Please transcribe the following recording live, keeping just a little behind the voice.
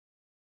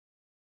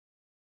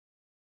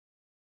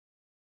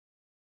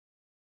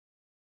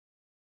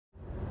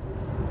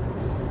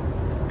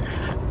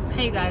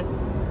Hey you guys, so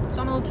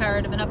I'm a little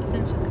tired. I've been up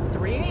since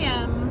 3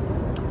 a.m.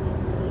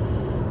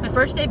 My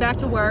first day back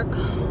to work.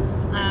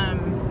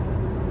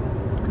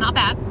 Not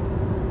bad.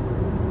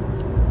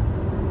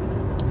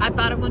 I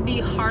thought it would be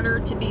harder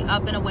to be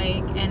up and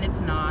awake, and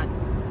it's not.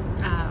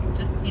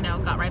 Just,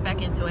 got right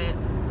back into it.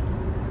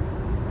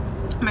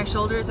 My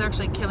shoulder is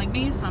actually killing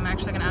me, so I'm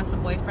actually going to ask the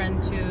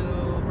boyfriend to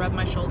rub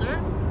my shoulder.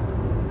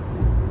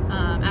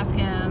 Ask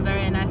him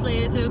very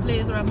nicely to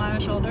please rub my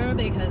shoulder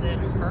because it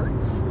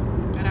hurts.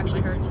 It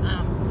actually hurts.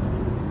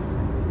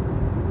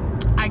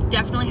 I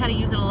definitely had to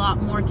use it a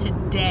lot more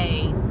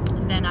today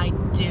than I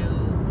do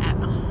at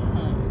home.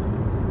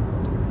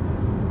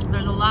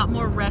 There's a lot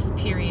more rest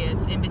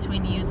periods in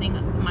between using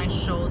my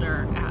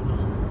shoulder at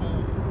home.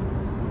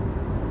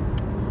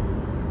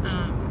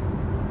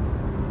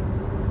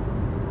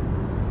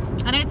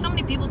 And I had so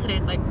many people today.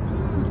 It's like,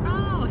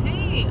 oh,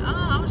 hey,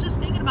 I was just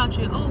thinking about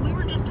you. Oh, we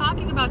were just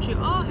talking about you.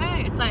 Oh,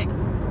 hey. It's like,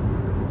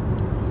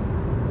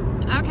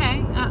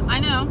 okay, I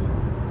know.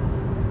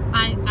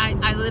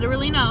 I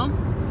literally know.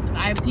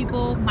 I have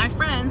people, my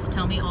friends,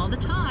 tell me all the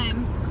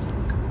time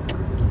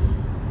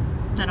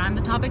that I'm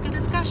the topic of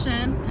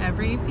discussion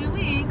every few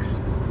weeks,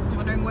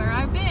 wondering where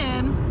I've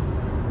been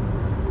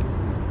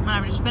when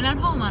I've just been at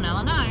home on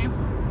LNI.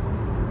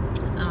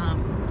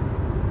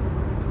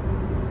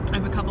 I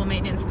have a couple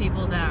maintenance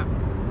people that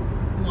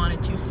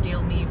wanted to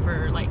steal me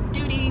for like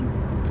duty,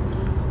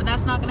 but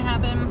that's not gonna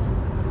happen.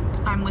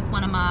 I'm with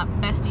one of my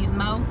besties,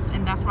 Mo,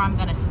 and that's where I'm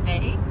gonna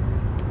stay.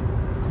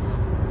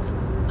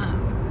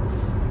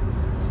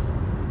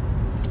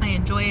 I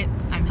enjoy it.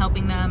 I'm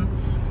helping them.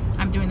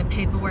 I'm doing the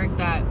paperwork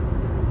that,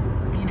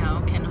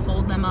 can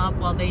hold them up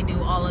while they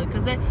do all of it.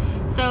 There's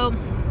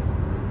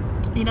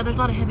a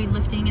lot of heavy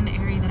lifting in the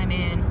area that I'm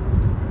in,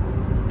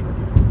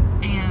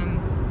 and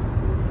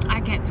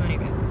I can't do any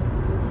of it.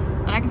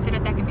 But I can sit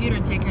at that computer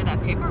and take care of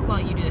that paperwork while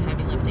you do the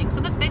heavy lifting.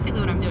 So that's basically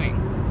what I'm doing.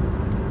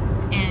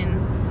 And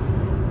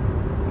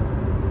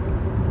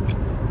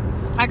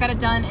I got it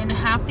done in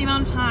half the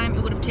amount of time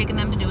it would have taken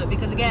them to do it,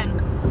 because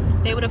again,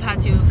 they would have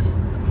had to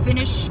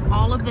finish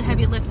all of the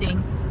heavy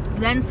lifting,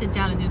 then sit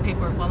down and do the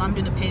paperwork while I'm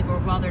doing the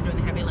paperwork while they're doing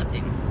the heavy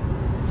lifting.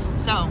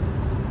 So,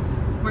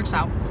 works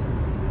out.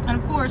 And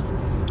of course,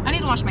 I need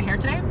to wash my hair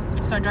today,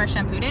 so I dry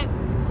shampooed it,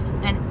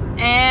 and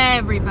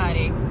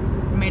everybody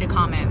made a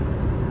comment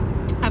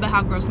about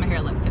how gross my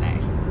hair looked today.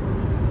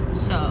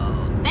 So,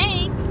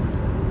 thanks.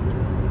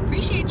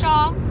 Appreciate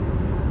y'all.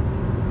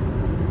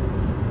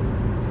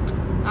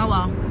 Oh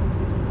well.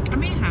 I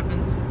mean, it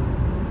happens.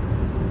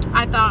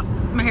 I thought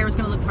my hair was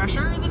going to look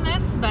fresher than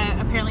this, but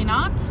apparently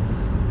not.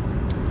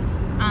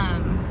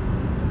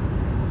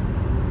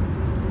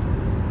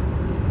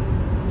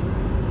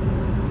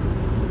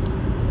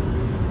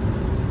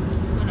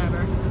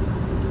 Whatever.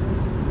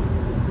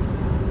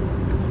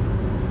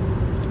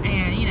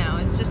 And,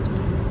 it's just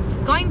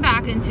going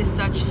back into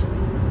such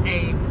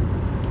a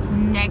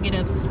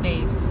negative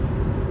space.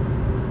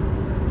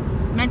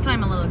 Mentally,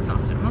 I'm a little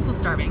exhausted. I'm also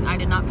starving. I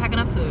did not pack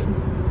enough food.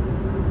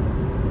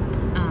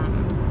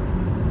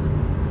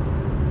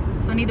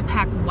 So I need to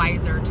pack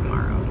wiser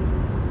tomorrow.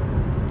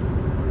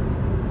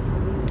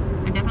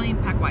 I definitely need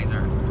to pack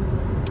wiser.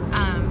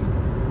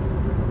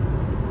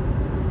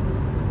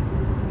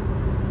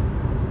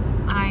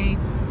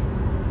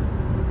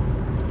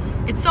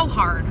 It's so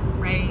hard,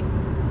 right?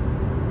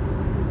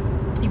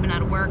 You've been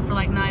out of work for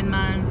like 9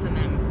 months, and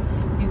then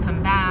you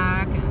come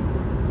back, and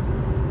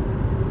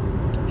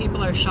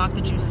people are shocked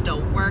that you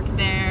still work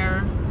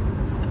there.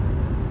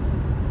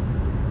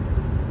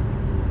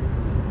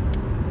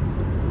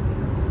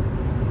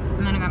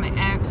 And then I got my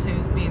ex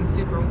who's being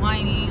super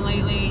whiny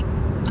lately.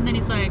 And then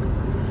he's like,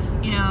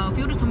 if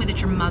you would have told me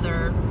that your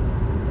mother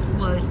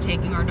was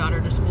taking our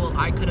daughter to school,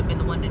 I could have been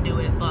the one to do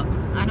it, but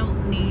I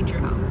don't need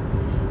your help.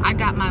 I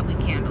got my week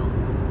handled.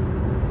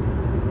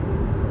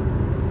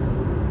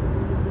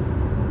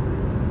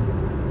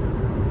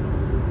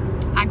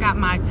 I got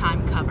my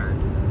time covered.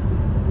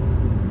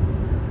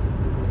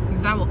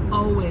 Because I will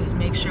always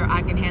make sure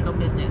I can handle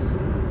business.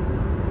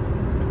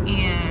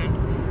 And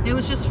it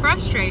was just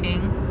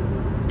frustrating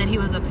that he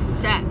was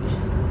upset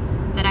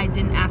that I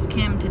didn't ask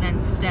him to then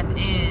step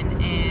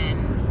in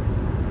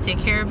and take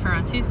care of her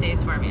on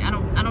Tuesdays for me. I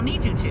don't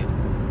need you to.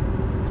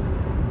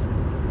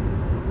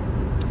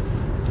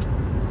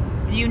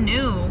 You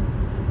knew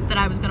that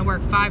I was going to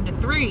work 5 to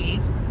 3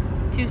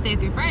 Tuesday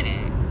through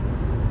Friday.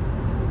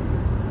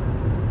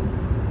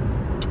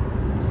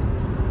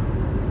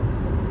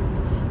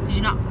 Did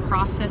you not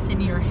process in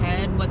your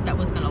head what that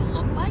was going to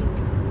look like?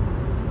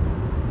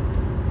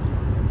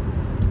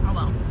 Oh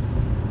well.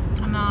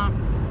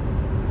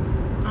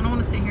 I don't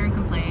want to sit here and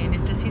complain.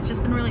 It's just, he's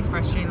just been really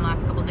frustrating the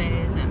last couple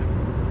days, and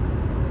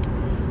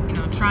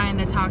trying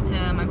to talk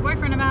to my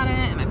boyfriend about it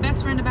and my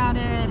best friend about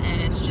it,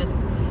 and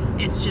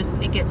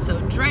it gets so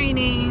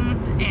draining,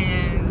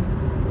 and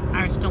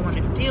I just don't want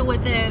to deal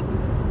with it,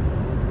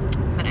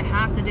 but I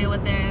have to deal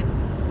with it.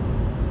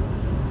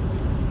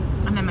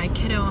 And then my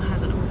kiddo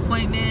has an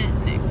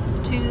appointment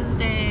next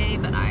Tuesday,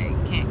 but I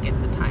can't get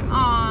the time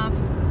off.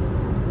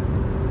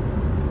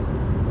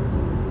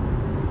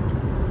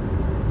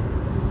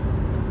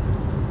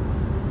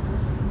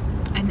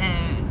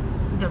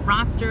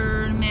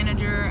 roster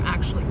manager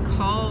actually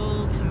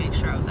called to make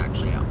sure I was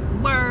actually at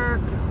work.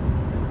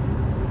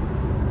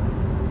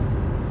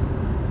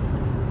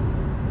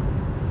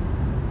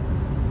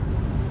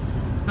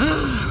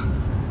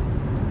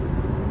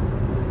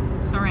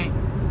 It's alright.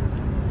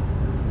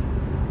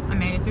 I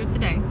made it through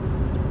today.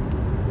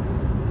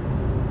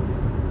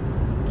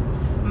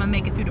 I'm gonna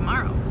make it through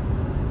tomorrow.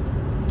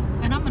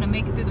 And I'm gonna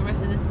make it through the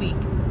rest of this week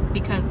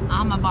because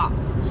I'm a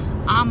boss.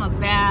 I'm a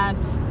bad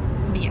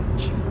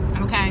bitch.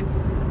 Okay?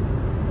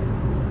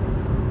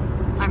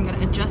 I'm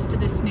gonna adjust to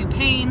this new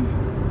pain.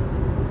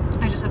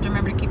 I just have to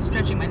remember to keep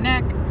stretching my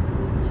neck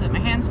so that my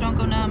hands don't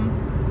go numb.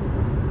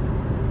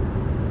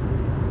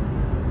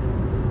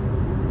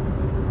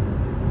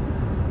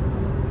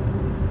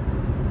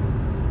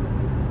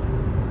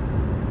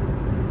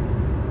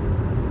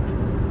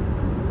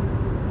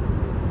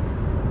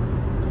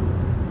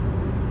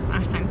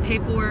 I signed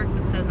paperwork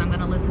that says I'm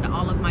going to listen to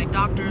all of my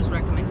doctor's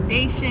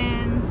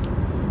recommendations,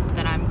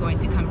 that I'm going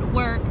to come to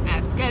work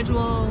as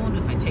scheduled,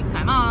 if I take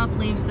time off,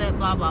 leave sick,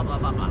 blah, blah, blah,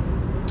 blah, blah.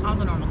 All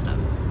the normal stuff.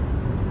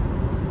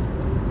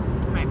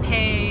 My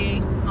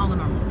pay, all the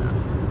normal stuff.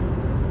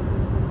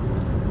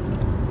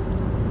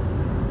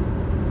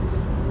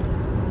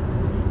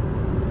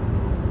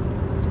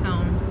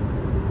 So,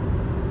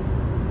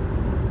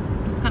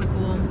 it's kind of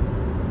cool.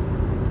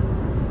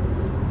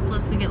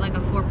 Plus, we get like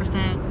a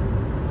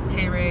 4%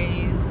 pay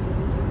raise.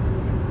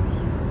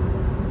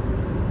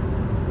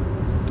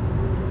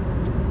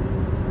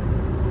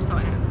 So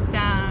I have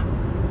that.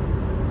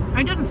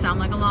 It doesn't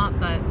sound like a lot,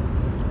 but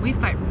we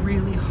fight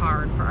really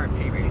hard for our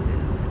pay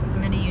raises.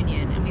 I'm in a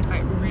union and we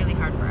fight really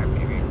hard for our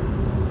pay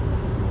raises.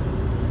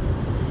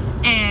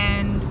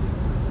 And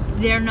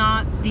they're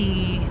not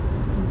the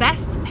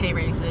best pay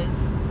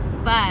raises,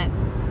 but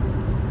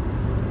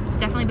it's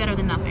definitely better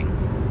than nothing.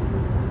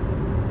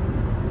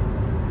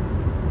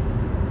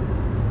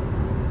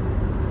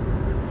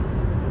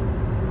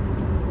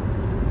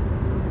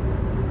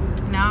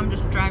 Now I'm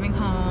just driving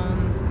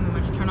home. I'm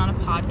going to turn on a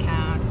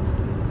podcast.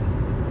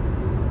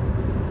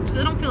 Because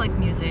I don't feel like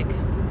music.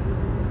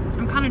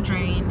 I'm kind of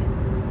drained.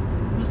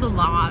 There's a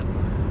lot.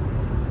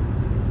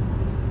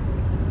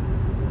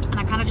 And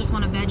I kind of just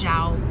want to veg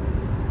out.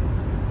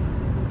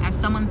 Have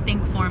someone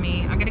think for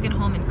me. I got to get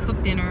home and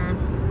cook dinner.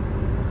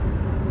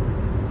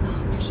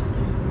 Oh, my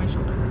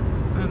shoulder hurts.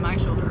 My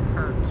shoulder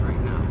hurts right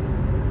now.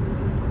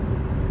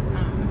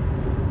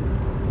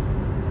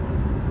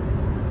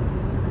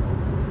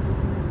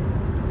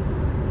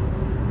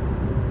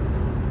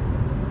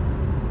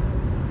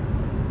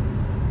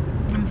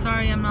 I'm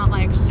sorry I'm not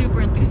like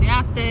super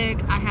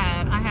enthusiastic. I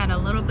had a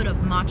little bit of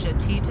matcha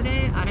tea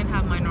today. I didn't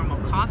have my normal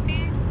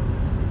coffee.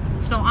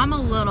 So I'm a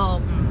little,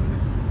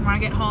 when I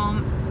get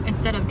home,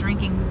 instead of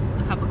drinking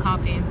a cup of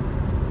coffee,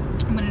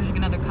 I'm gonna drink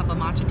another cup of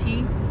matcha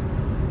tea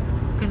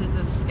because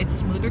it's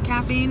smoother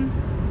caffeine.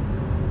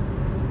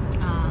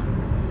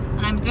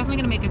 And I'm definitely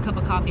gonna make a cup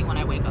of coffee when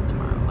I wake up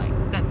tomorrow. Like,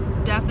 that's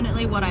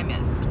definitely what I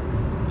missed.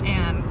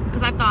 And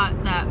because I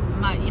thought that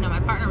my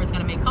partner was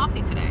gonna make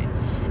coffee today,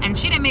 and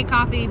she didn't make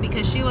coffee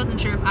because she wasn't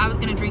sure if I was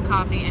gonna drink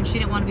coffee, and she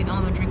didn't want to be the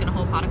only one drinking a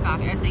whole pot of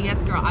coffee. I said,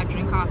 yes, girl, I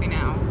drink coffee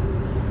now.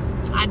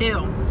 I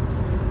do.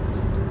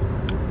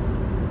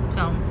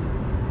 So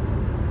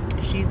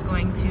she's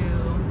going to.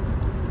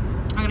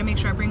 I'm gonna make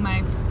sure I bring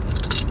my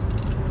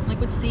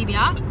liquid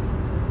stevia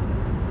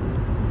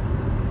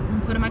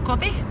and put in my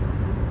coffee.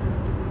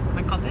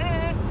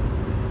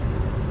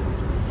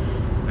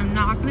 I'm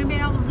not going to be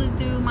able to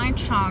do my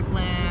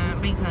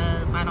chocolate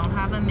because I don't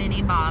have a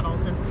mini bottle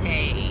to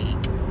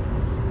take.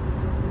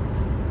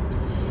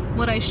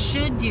 What I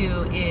should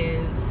do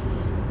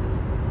is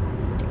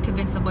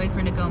convince the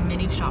boyfriend to go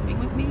mini shopping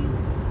with me.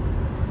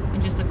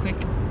 And just a quick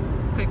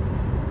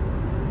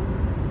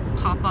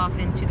pop off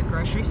into the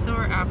grocery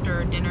store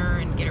after dinner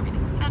and get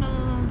everything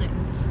settled. And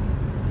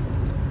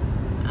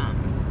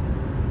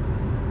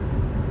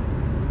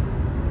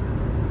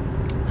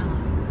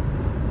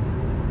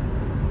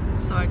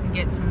so I can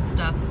get some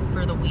stuff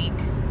for the week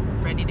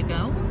ready to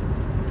go.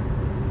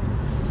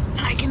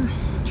 And I can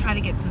try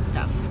to get some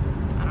stuff.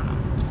 I don't know.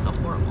 It's so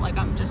horrible. Like,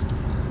 I'm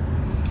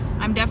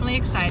definitely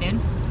excited.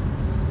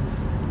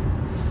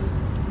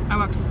 I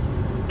walked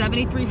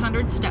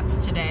 7,300 steps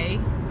today.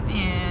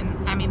 And,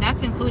 I mean,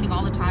 that's including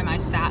all the time I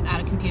sat at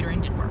a computer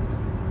and did work.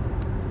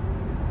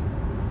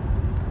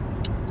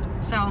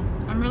 So,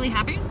 I'm really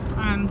happy.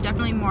 I'm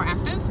definitely more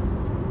active.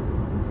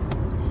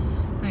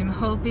 I'm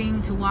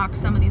hoping to walk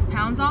some of these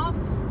pounds off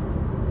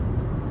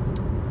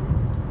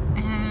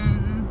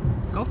and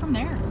go from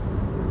there.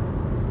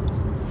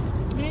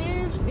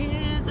 This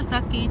is a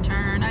sucky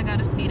turn. I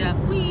gotta speed up.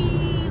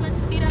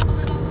 Let's speed up a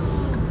little.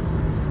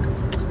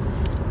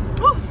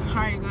 Woo!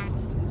 Alright, you guys.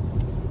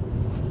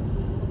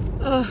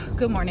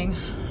 Good morning.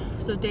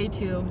 So day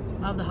 2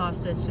 of the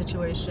hostage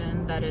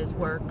situation, that is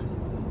work.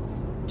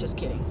 Just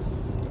kidding.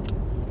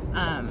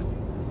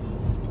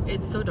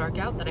 It's so dark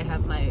out that I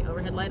have my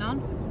overhead light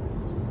on.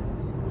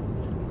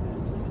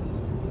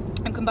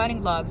 I'm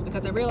combining vlogs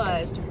because I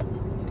realized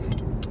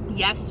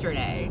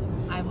yesterday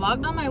I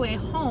vlogged on my way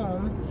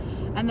home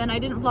And then I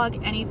didn't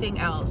vlog anything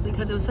else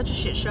because it was such a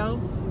shit show.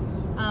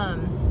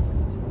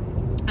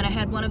 And I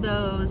had one of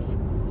those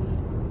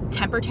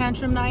temper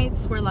tantrum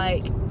nights where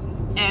like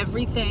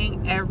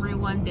everything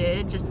everyone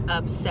did just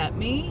upset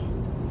me.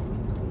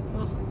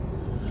 Ugh.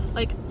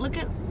 Like, look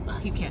at,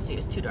 you can't see,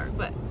 it's too dark,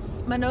 but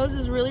my nose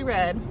is really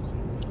red.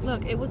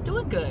 Look, it was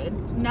doing good.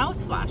 Now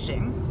it's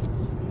flashing.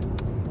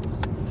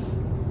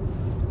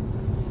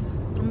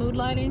 Mood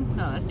lighting?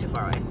 No, that's too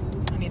far away.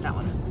 I need that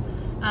one.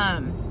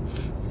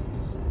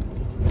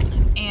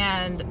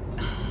 And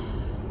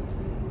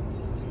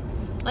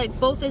like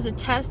both as a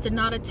test and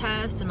not a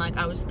test, and like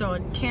I was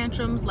throwing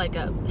tantrums like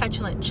a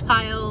petulant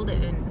child,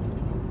 and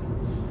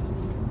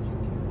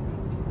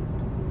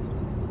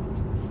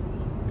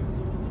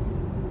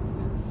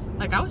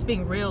like I was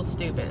being real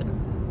stupid.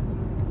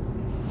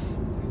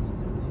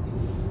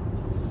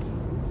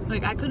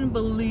 Like I couldn't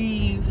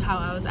believe how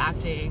I was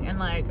acting, and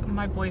like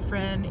my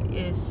boyfriend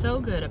is so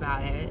good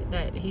about it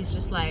that he's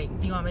just like,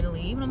 do you want me to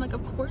leave? And I'm like,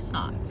 of course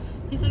not.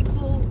 He's like,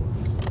 well,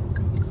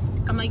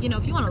 I'm like, you know,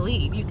 if you want to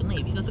leave, you can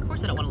leave. He goes, of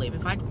course I don't want to leave.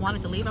 If I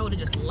wanted to leave, I would have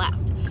just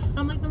left. And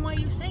I'm like, then why are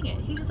you saying it?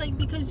 He was like,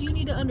 because you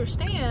need to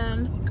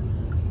understand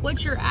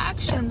what your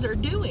actions are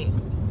doing.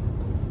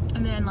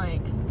 And then like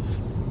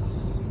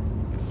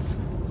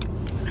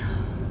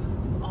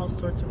all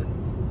sorts of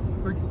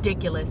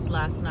ridiculous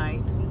last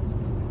night.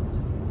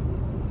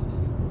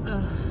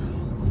 Ugh.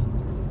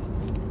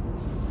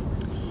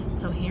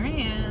 So here I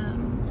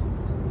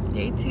am,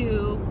 day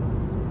 2.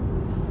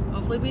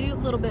 Hopefully we do a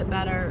little bit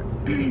better.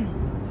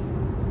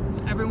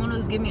 Everyone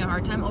was giving me a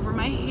hard time over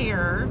my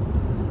hair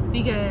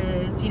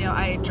because, you know,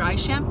 I dry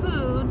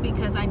shampooed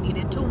because I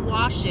needed to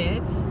wash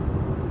it,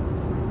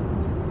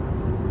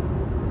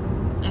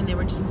 and they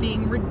were just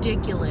being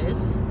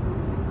ridiculous.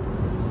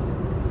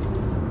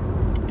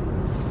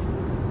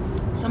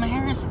 So my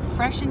hair is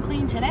fresh and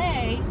clean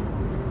today.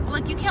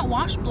 Like, you can't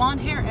wash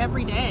blonde hair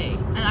every day.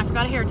 And I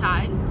forgot a hair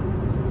tie,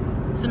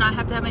 so now I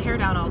have to have my hair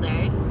down all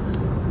day.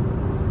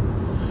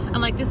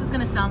 And like, this is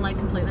gonna sound like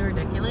completely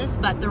ridiculous,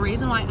 but the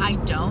reason why I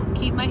don't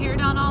keep my hair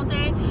down all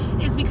day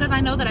is because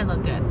I know that I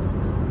look good.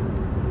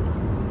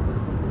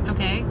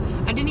 Okay,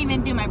 I didn't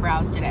even do my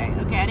brows today.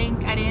 Okay,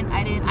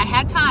 I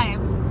had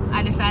time.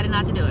 I decided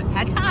not to do it.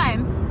 Had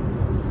time,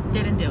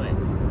 didn't do it.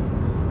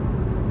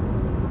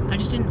 I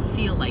just didn't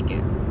feel like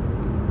it.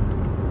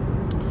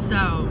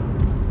 So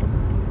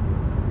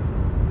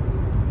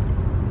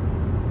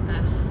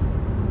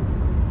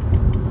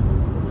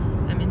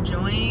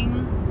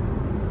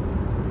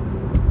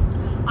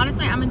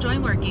honestly, I'm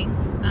enjoying working.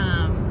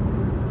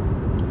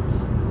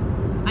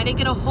 I didn't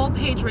get a whole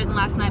page written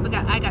last night, but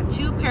I got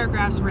 2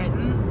 paragraphs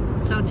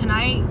written. So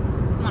tonight,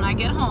 when I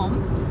get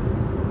home,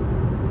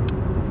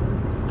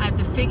 I have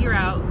to figure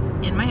out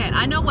in my head.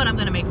 I know what I'm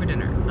going to make for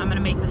dinner. I'm going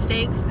to make the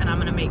steaks, and I'm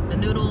going to make the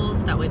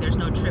noodles. That way there's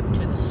no trip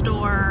to the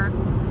store.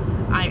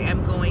 I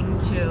am going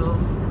to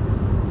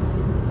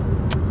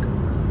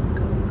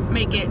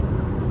make it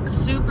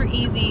super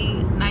easy,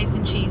 nice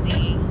and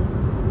cheesy,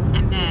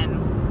 and then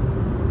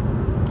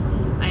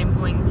I am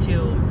going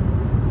to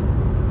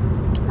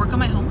work on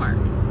my homework,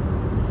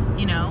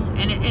 you know,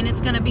 and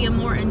it's going to be a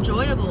more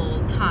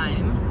enjoyable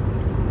time.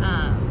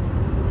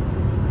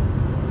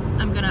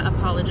 I'm going to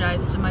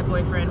apologize to my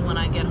boyfriend when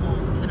I get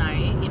home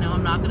tonight. You know,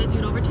 I'm not going to do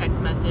it over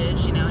text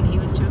message, you know, and he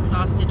was too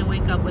exhausted to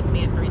wake up with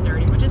me at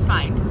 3:30, which is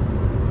fine.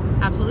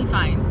 Absolutely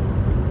fine.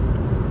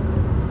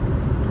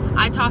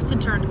 I tossed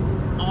and turned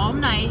all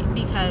night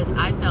because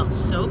I felt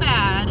so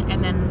bad,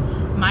 and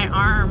then my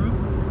arm,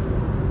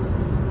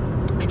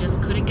 I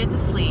just couldn't get to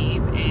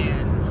sleep,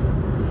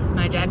 and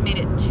my dad made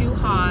it too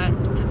hot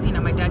because, you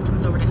know, my dad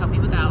comes over to help me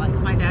with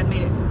Alex. My dad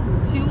made it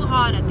too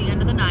hot at the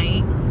end of the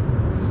night,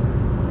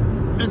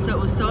 and so it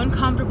was so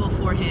uncomfortable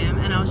for him,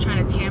 and I was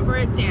trying to tamper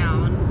it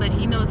down, but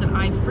he knows that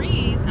I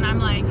freeze, and I'm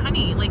like,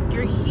 honey, like,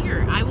 you're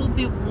here, I will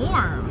be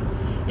warm,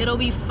 it'll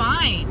be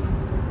fine.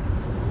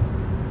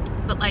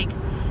 But like,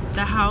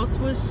 the house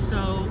was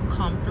so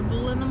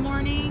comfortable in the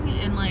morning,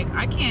 and like,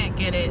 I can't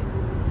get it.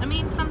 I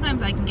mean,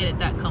 sometimes I can get it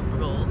that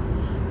comfortable,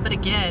 but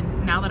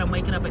again, now that I'm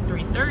waking up at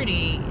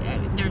 3:30,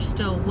 there's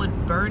still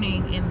wood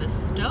burning in the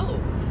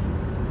stove.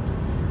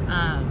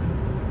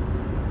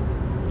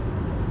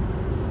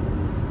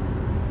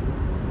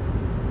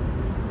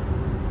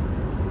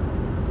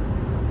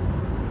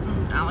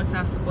 Alex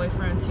asked the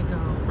boyfriend to go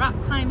rock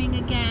climbing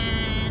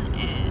again,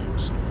 and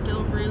she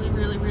still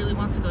really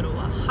wants to go to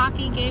a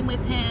hockey game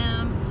with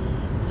him,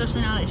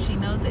 especially now that she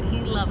knows that he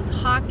loves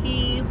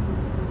hockey.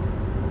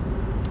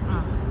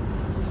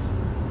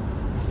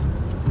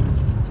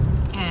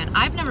 And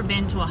I've never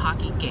been to a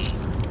hockey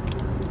game,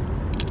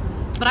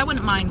 but I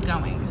wouldn't mind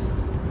going.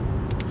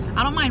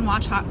 I don't mind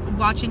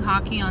watching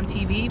hockey on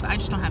TV, but I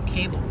just don't have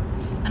cable.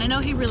 And I know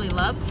he really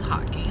loves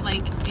hockey.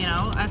 Like, you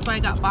know, that's why I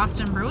got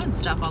Boston Bruins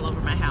stuff all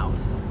over my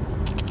house.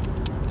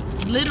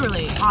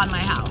 Literally on my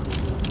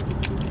house.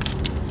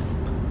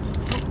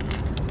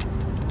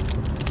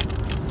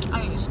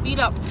 I need to speed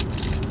up.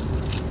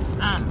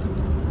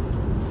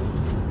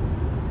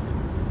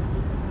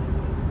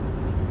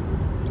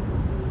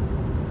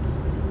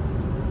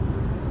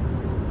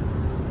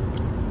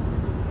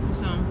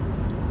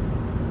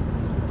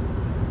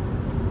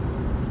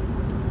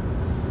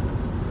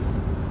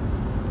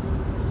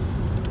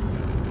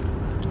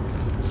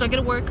 So I get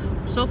to work,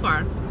 so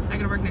far, I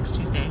get to work next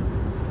Tuesday.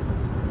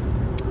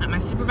 And my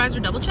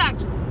supervisor double checked.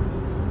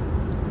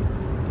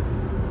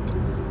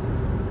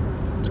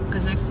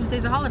 Because next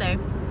Tuesday's a holiday.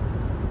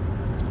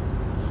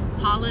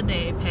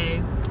 Holiday pay.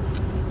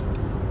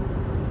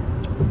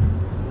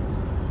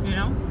 You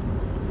know?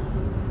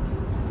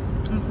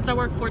 And since I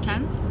work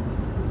 4/10s,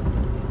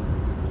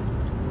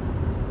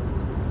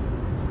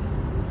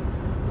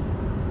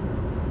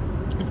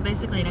 it's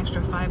basically an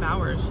extra 5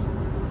 hours.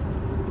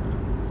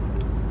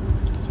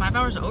 It's 5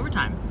 hours of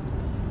overtime.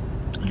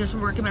 Just for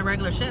working my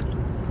regular shift.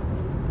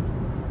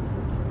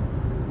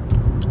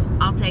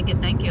 I'll take it,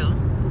 thank you.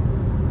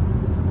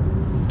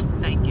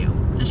 Thank you.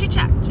 And she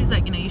checked. She's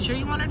like, you sure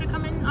you want her to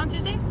come in on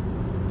Tuesday?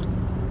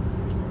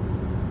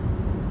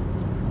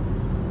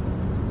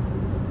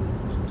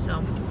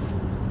 So,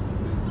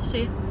 we'll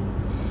see.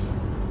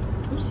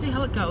 We'll see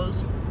how it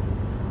goes.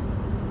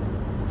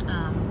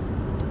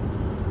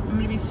 I'm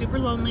gonna be super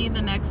lonely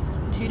the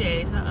next 2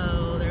 days.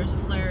 Uh-oh, there's a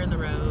flare in the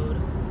road.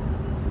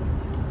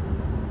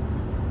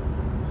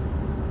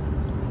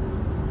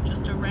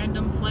 Just a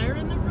random flare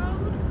in the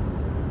road?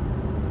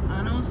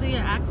 I don't see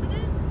an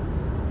accident.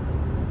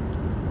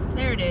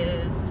 There it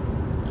is.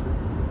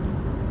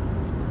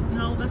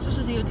 No, that's just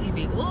a DOT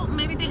vehicle. Well,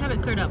 maybe they have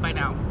it cleared up by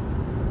now.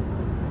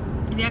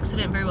 The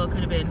accident very well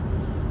could have been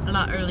a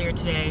lot earlier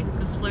today,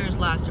 because flares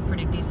last a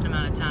pretty decent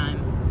amount of time.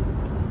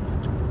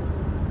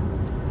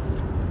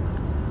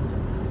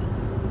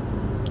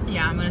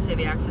 Yeah, I'm gonna say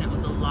the accident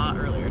was a lot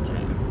earlier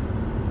today.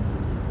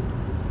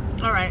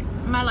 Alright,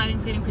 my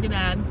lighting's getting pretty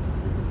bad.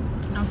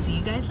 I'll see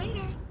you guys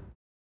later.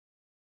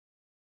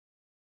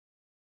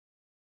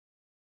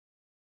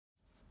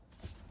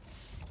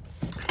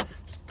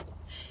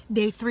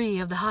 Day 3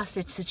 of the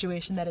hostage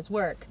situation that is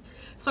work.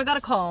 So I got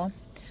a call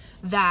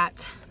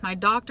that my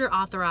doctor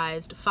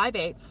authorized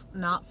 5/8,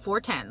 not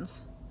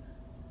 4/10s.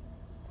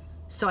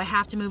 So I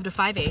have to move to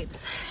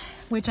 5/8,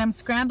 which I'm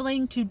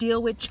scrambling to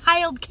deal with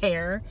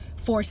childcare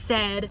for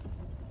said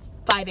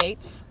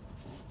 5/8.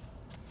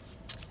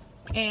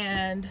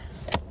 And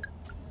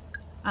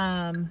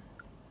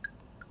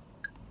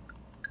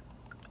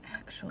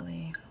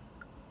actually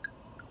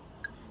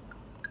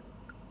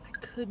I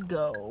could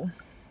go.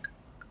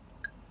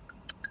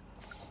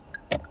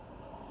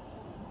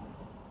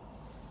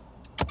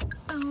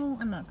 Oh,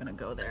 I'm not gonna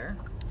go there.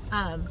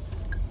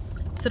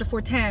 Instead of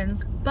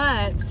 4/10s,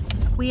 but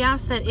we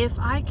asked that if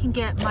I can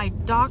get my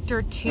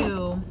doctor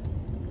to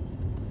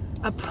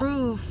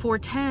approve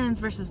 4/10s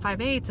versus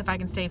 5/8, if I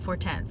can stay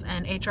 4/10s,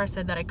 and HR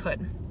said that I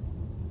could.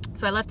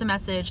 So I left a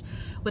message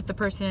with the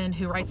person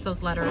who writes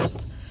those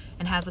letters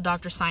and has the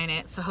doctor sign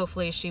it. So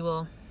hopefully she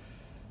will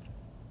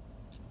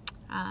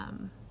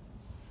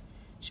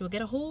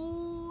get a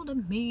hold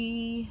of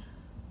me,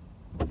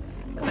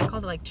 because I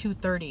called it like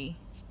 2:30.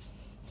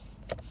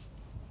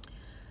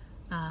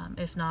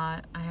 If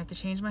not, I have to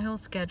change my whole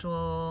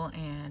schedule,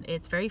 and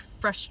it's very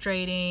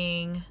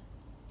frustrating.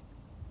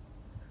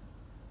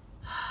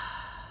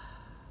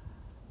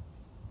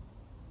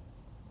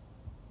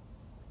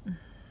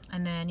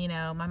 And then,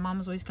 my mom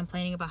was always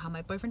complaining about how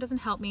my boyfriend doesn't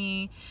help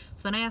me.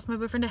 So then I asked my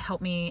boyfriend to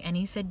help me, and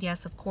he said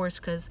yes, of course,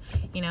 because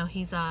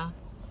he's not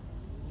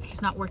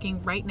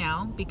working right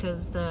now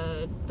because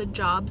the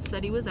jobs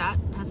that he was at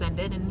has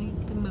ended, and he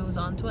moves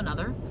on to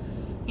another,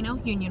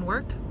 union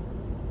work.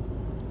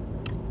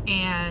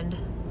 And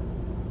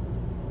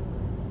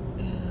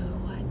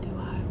what do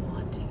I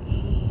want to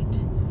eat?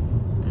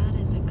 That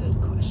is a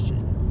good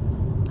question.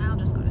 I'll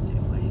just go to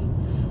Safeway.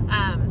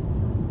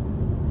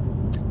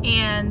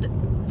 And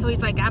so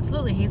he's like,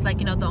 absolutely. He's like,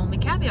 the only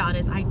caveat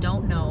is I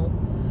don't know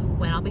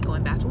when I'll be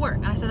going back to work.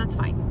 And I said, that's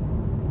fine.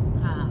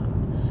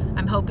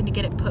 I'm hoping to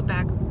get it put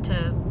back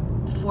to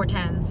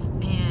 4/10s,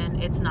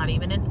 and it's not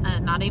even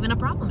a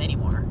problem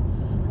anymore.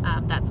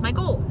 That's my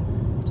goal.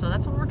 So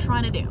that's what we're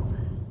trying to do.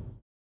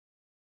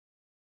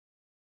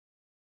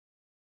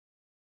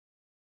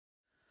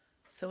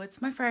 So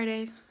it's my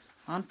Friday,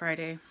 on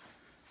Friday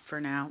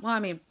for now. Well, I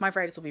mean, my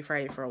Fridays will be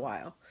Friday for a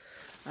while.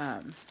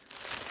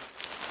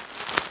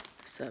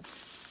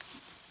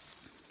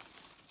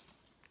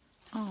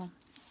 Oh,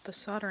 the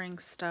soldering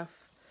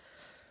stuff.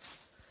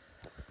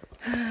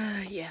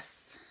 Yes.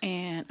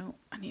 And,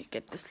 I need to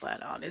get this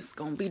light on. It's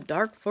gonna be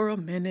dark for a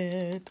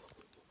minute.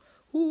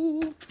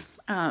 Ooh.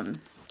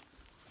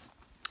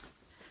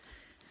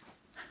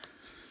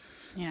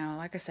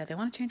 Like I said, they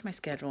want to change my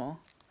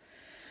schedule.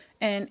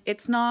 And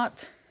it's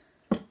not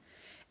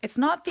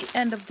the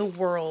end of the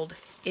world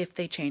if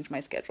they change my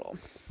schedule.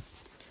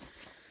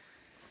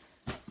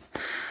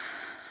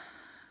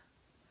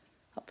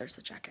 Oh, there's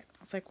the jacket. I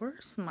was like,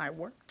 where's my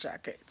work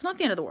jacket? It's not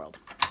the end of the world.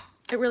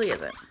 It really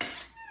isn't.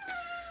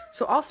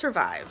 So I'll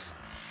survive.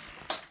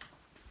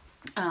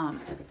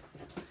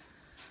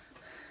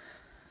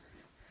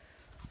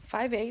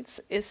 5/8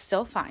 is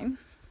still fine.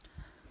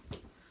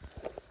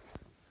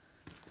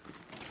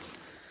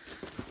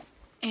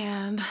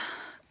 And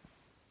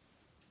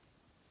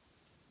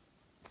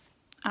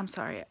I'm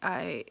sorry,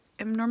 I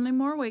am normally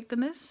more awake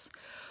than this,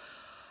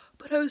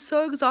 but I was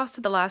so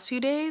exhausted the last few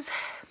days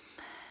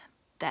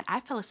that I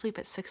fell asleep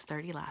at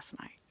 6:30 last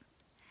night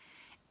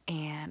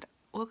and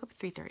woke up at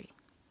 3:30.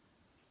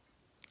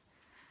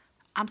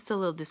 I'm still a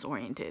little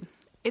disoriented.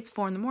 It's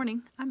 4 in the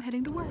morning. I'm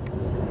heading to work.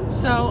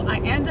 So I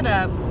ended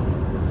up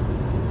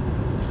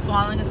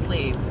falling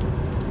asleep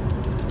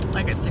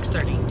like at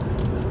 6:30.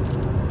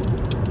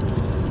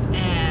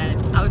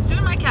 And I was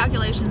doing my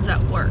calculations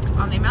at work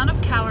on the amount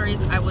of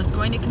calories I was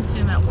going to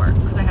consume at work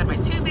because I had my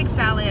 2 big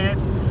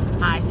salads,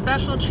 my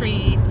special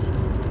treats,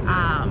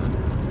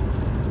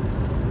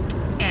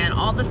 and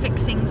all the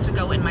fixings to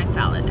go in my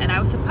salad. And I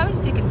was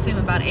supposed to consume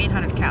about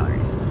 800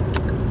 calories.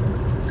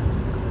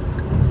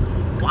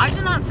 Well, I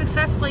did not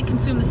successfully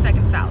consume the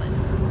second salad.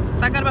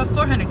 So I got about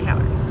 400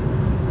 calories.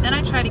 Then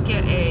I tried to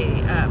get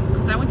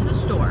because I went to the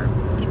store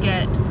to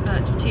get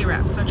tortilla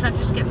wraps. So I tried to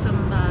just get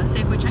some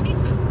Safeway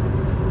Chinese food.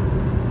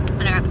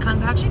 And I got the Kung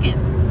Pao chicken.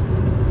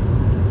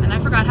 And I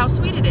forgot how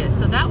sweet it is.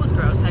 So that was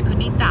gross. I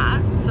couldn't eat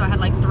that. So I had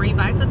like 3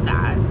 bites of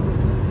that.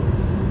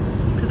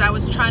 Because I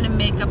was trying to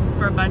make up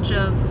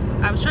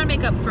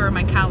for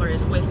my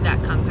calories with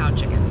that Kung Pao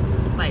chicken.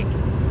 Like,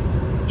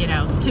 you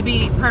know, to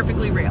be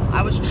perfectly real.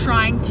 I was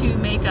trying to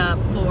make up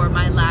for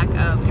my lack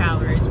of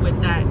calories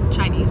with that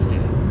Chinese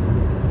food.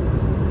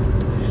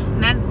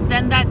 And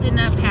then that didn't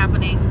end up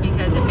happening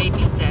because it made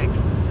me sick.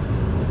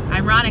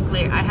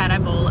 Ironically, I had a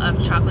bowl of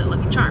chocolate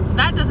Lucky Charms.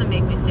 That doesn't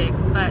make me sick,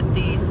 but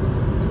the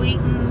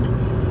sweetened,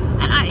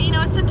 and you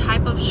know, it's the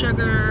type of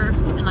sugar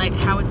and like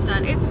how it's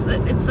done. It's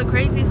the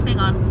craziest thing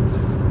on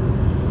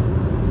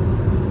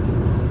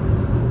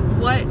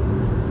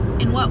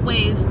in what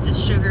ways does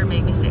sugar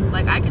make me sick?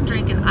 Like I can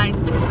drink an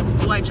iced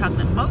white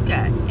chocolate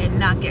mocha and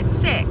not get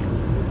sick,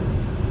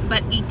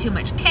 but eat too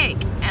much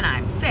cake and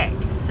I'm sick.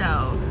 So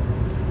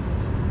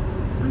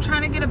I'm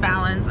trying to get a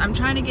balance. I'm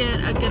trying to get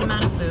a good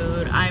amount of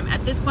food.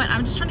 At this point,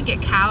 I'm just trying to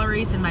get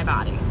calories in my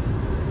body.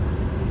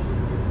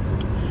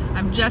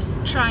 I'm just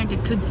trying to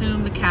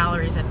consume the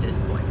calories at this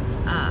point.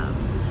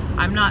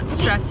 I'm not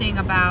stressing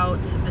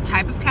about the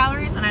type of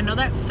calories, and I know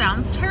that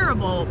sounds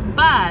terrible,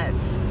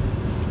 but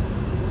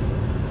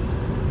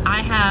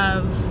I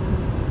have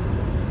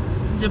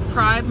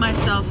deprived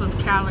myself of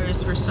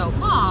calories for so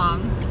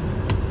long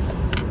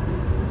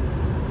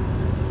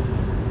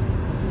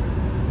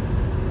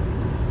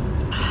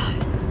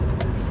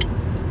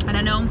and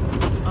I know,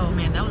 oh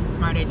man, that was a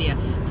smart idea.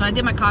 So when I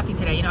did my coffee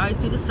today, you know, I always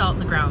do the salt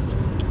and the grounds,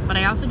 but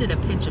I also did a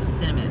pinch of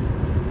cinnamon.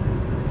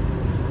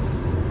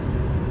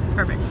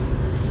 Perfect.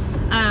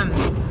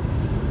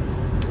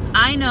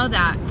 I know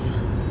that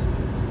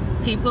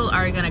people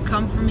are gonna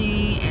come for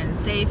me and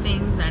say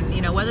things, and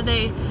you know, whether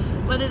they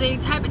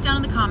type it down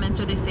in the comments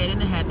or they say it in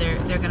the head,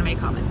 they're gonna make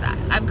comments.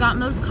 I've gotten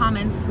those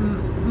comments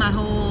my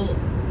whole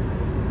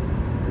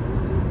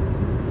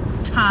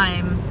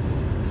time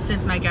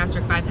since my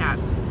gastric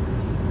bypass.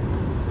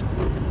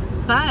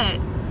 But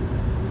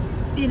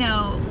you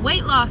know,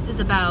 weight loss is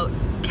about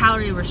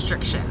calorie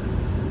restriction.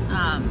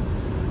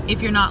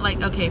 If you're not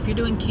like, okay, if you're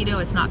doing keto,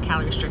 it's not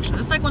calorie restriction.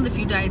 It's like one of the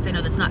few diets I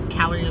know that's not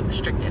calorie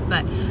restricted,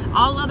 but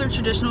all other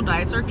traditional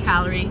diets are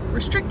calorie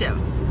restrictive.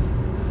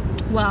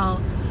 Well,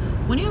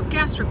 when you have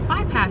gastric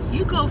bypass,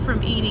 you go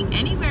from eating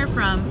anywhere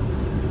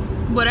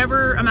from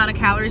whatever amount of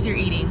calories you're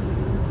eating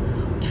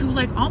to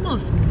like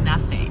almost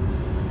nothing.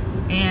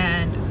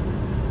 And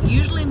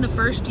usually in the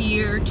first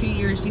year, 2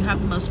 years, you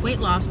have the most weight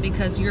loss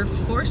because you're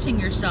forcing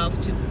yourself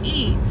to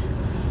eat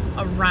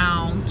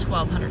around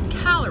 1,200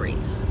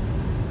 calories.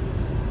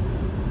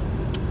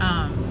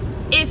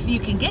 If you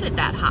can get it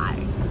that high.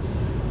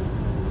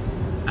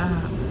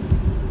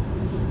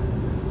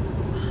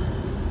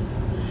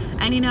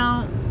 And you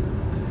know,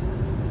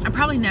 I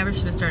probably never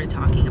should have started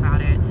talking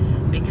about it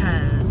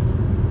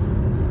because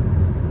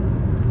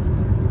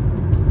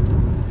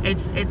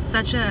it's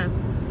such a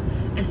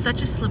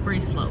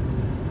slippery slope.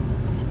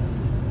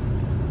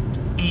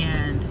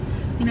 And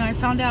you know, I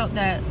found out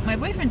that my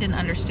boyfriend didn't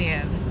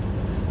understand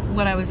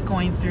what I was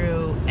going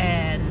through,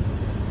 and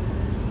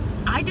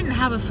I didn't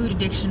have a food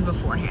addiction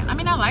beforehand. I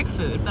mean, I like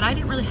food, but I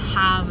didn't really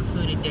have a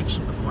food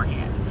addiction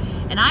beforehand.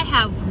 And I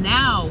have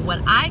now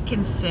what I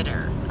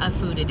consider a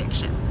food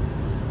addiction.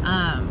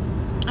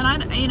 And I,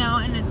 you know,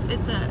 and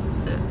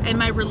and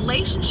my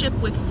relationship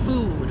with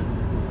food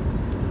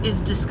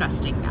is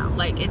disgusting now.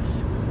 Like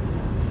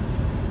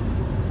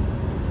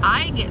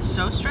I get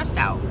so stressed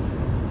out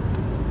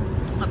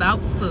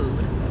about food,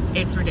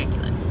 it's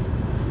ridiculous.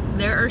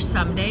 There are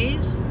some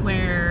days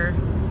where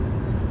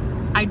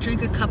I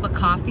drink a cup of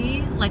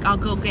coffee, like I'll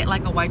go get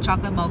like a white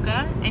chocolate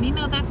mocha, and you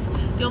know, that's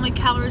the only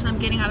calories I'm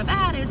getting out of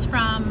that is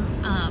from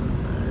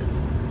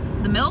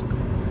the milk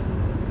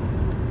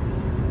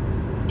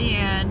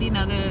and you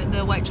know,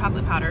 the white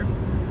chocolate powder.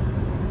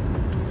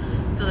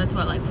 So that's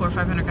what, like 400 or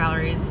 500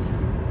 calories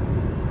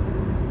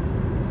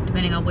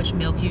depending on which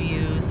milk you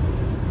use.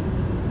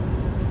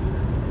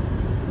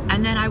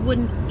 And then I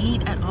wouldn't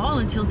eat at all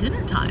until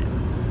dinner time.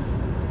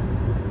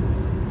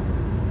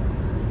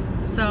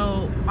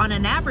 So on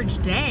an average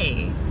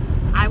day,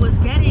 I was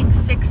getting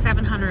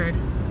 600-700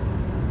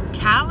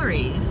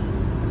 calories,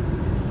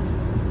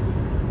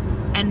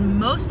 and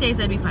most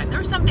days I'd be fine. There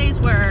were some days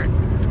where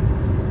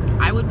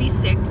I would be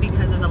sick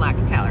because of the lack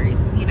of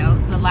calories, you know,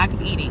 the lack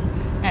of eating.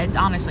 And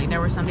honestly,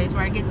 there were some days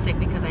where I'd get sick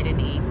because I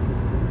didn't eat.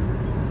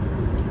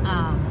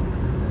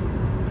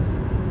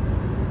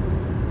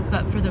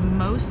 But for the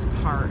most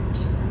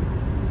part,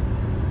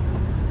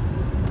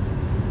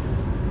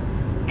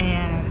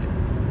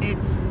 and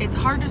it's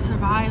hard to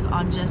survive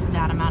on just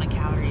that amount of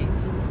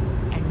calories,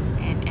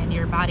 and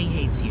your body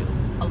hates you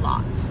a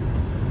lot.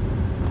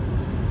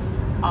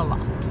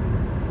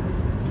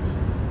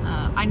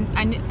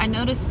 I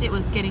noticed it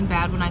was getting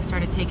bad when I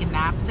started taking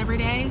naps every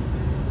day,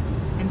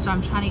 and so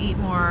I'm trying to eat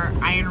more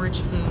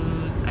iron-rich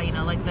foods. You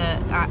know, like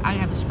I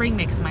have a spring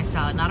mix in my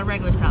salad, not a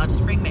regular salad, a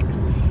spring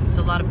mix.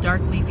 So a lot of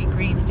dark leafy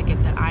greens to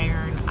get that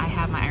iron. I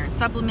have my iron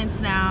supplements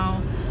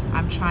now.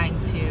 I'm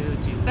trying to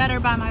do better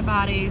by my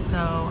body. So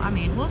I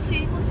mean, we'll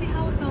see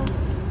how it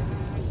goes.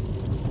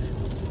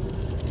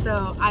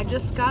 So I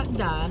just got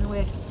done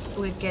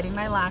with getting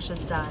my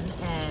lashes done,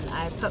 and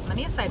I put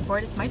money aside for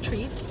it. It's my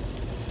treat.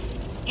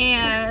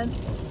 And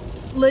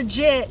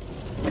legit,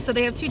 so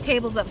they have 2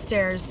 tables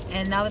upstairs,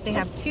 and now that they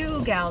have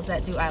 2 gals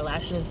that do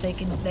eyelashes,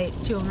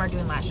 2 of them are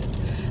doing lashes.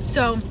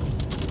 So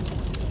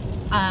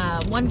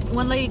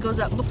one lady goes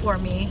up before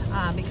me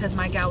because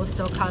my gal was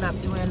still caught up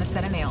doing a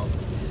set of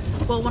nails.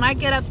 Well, when I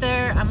get up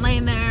there, I'm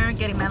laying there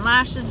getting my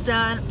lashes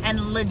done,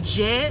 and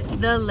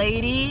legit, the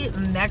lady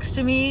next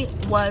to me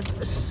was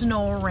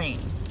snoring.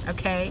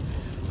 Okay,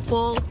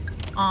 full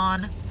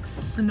on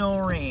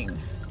snoring.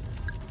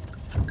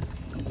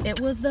 It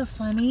was the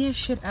funniest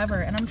shit ever,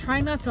 and I'm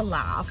trying not to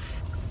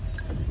laugh,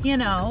 you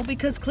know,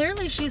 because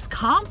clearly she's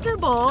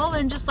comfortable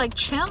and just like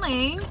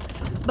chilling,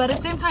 but at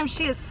the same time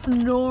she is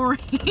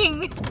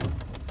snoring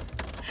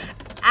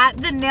at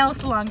the nail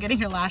salon getting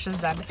her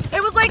lashes done.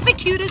 It was like the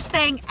cutest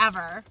thing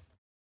ever.